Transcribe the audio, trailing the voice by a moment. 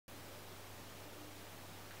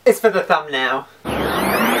is for the thumbnail.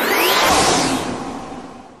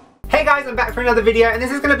 Hey guys, I'm back for another video, and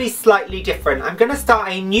this is going to be slightly different. I'm going to start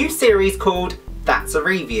a new series called That's a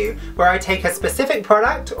Review, where I take a specific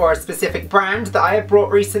product or a specific brand that I have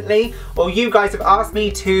brought recently, or you guys have asked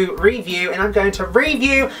me to review, and I'm going to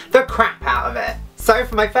review the crap out of it. So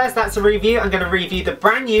for my first That's a Review, I'm going to review the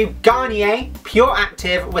brand new Garnier Pure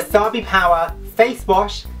Active Wasabi Power Face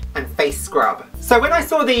Wash and Face Scrub. So when I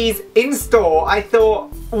saw these in store, I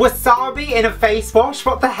thought, wasabi in a face wash?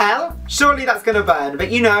 What the hell? Surely that's gonna burn.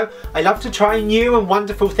 But you know, I love to try new and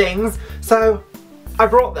wonderful things, so I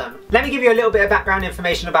brought them. Let me give you a little bit of background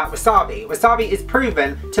information about wasabi. Wasabi is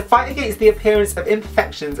proven to fight against the appearance of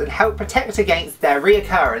imperfections and help protect against their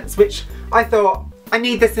reoccurrence, which I thought, I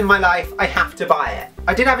need this in my life, I have to buy it.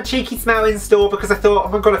 I did have a cheeky smell in store because I thought, oh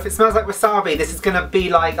my god, if it smells like wasabi, this is gonna be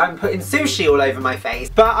like I'm putting sushi all over my face.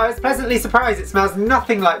 But I was pleasantly surprised, it smells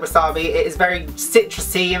nothing like wasabi. It is very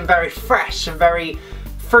citrusy and very fresh and very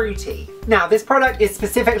fruity. Now, this product is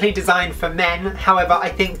specifically designed for men, however, I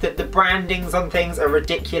think that the brandings on things are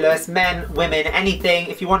ridiculous. Men, women, anything,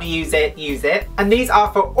 if you want to use it, use it. And these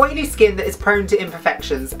are for oily skin that is prone to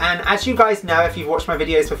imperfections. And as you guys know, if you've watched my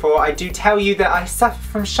videos before, I do tell you that I suffer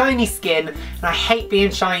from shiny skin, and I hate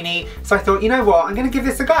being shiny, so I thought, you know what, I'm going to give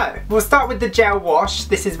this a go. We'll start with the gel wash.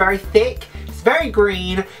 This is very thick. Very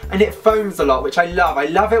green, and it foams a lot, which I love. I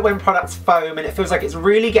love it when products foam and it feels like it's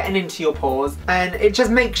really getting into your pores, and it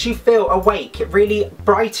just makes you feel awake. It really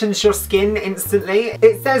brightens your skin instantly.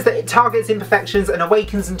 It says that it targets imperfections and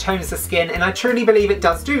awakens and tones the skin, and I truly believe it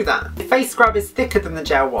does do that. The face scrub is thicker than the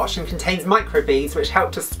gel wash and contains microbeads which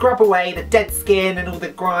help to scrub away the dead skin and all the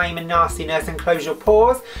grime and nastiness and close your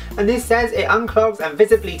pores. And this says it unclogs and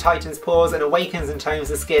visibly tightens pores and awakens and tones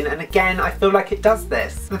the skin, and again, I feel like it does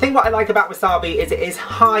this. The thing what I like about wasabi is it is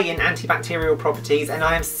high in antibacterial properties, and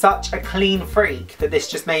I am such a clean freak that this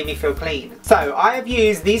just made me feel clean. So I have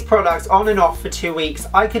used these products on and off for 2 weeks.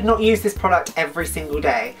 I could not use this product every single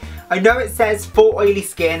day. I know it says for oily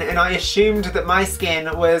skin, and I assumed that my skin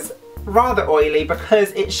was rather oily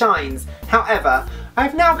because it shines. However,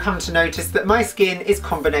 I've now come to notice that my skin is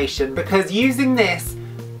combination, because using this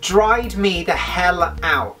dried me the hell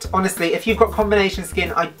out. Honestly, if you've got combination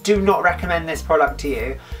skin, I do not recommend this product to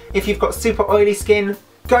you. If you've got super oily skin,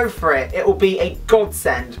 go for it. It will be a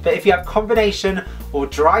godsend. But if you have combination or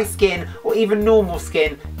dry skin or even normal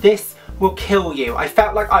skin, this will kill you. I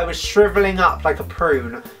felt like I was shriveling up like a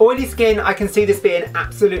prune. Oily skin, I can see this being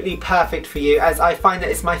absolutely perfect for you, as I find that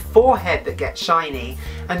it's my forehead that gets shiny,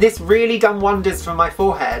 and this really done wonders for my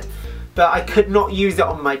forehead. But I could not use it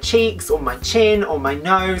on my cheeks or my chin or my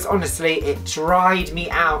nose. Honestly, it dried me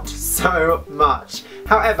out so much.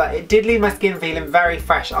 However, it did leave my skin feeling very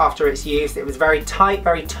fresh after its use. It was very tight,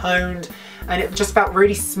 very toned, and it just felt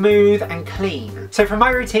really smooth and clean. So for my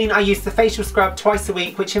routine, I used the facial scrub twice a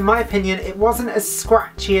week, which in my opinion, it wasn't as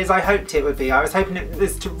scratchy as I hoped it would be. I was hoping it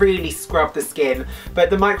was to really scrub the skin, but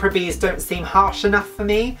the microbeads don't seem harsh enough for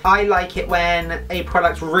me. I like it when a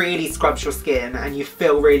product really scrubs your skin and you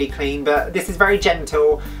feel really clean, but this is very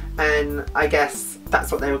gentle, and I guess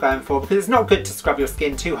that's what they were going for, because it's not good to scrub your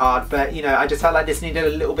skin too hard, but you know, I just felt like this needed a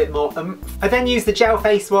little bit more oomph. I then used the gel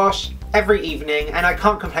face wash every evening, and I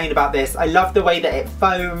can't complain about this. I love the way that it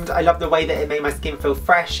foamed. I love the way that it made my skin feel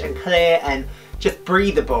fresh and clear and just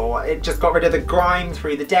breathable. It just got rid of the grime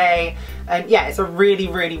through the day, and yeah, it's a really,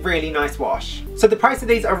 really, really nice wash. So the price of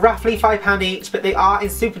these are roughly £5 each, but they are in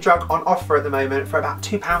Superdrug on offer at the moment for about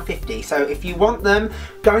 £2.50. So if you want them,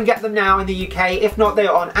 go and get them now in the UK. If not, they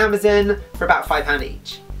are on Amazon for about £5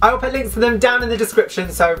 each. I will put links to them down in the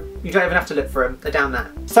description, so you don't even have to look for them, they're down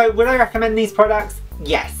there. So would I recommend these products?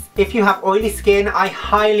 Yes. If you have oily skin, I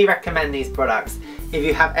highly recommend these products. If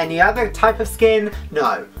you have any other type of skin,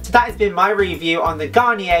 no. So that has been my review on the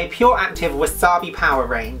Garnier Pure Active Wasabi Power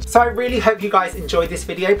range. So I really hope you guys enjoyed this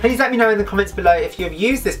video. Please let me know in the comments below if you have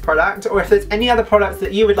used this product, or if there's any other products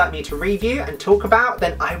that you would like me to review and talk about,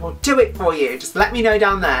 then I will do it for you. Just let me know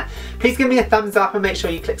down there. Please give me a thumbs up and make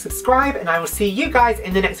sure you click subscribe, and I will see you guys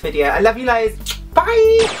in the next video. I love you loads.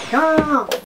 Bye!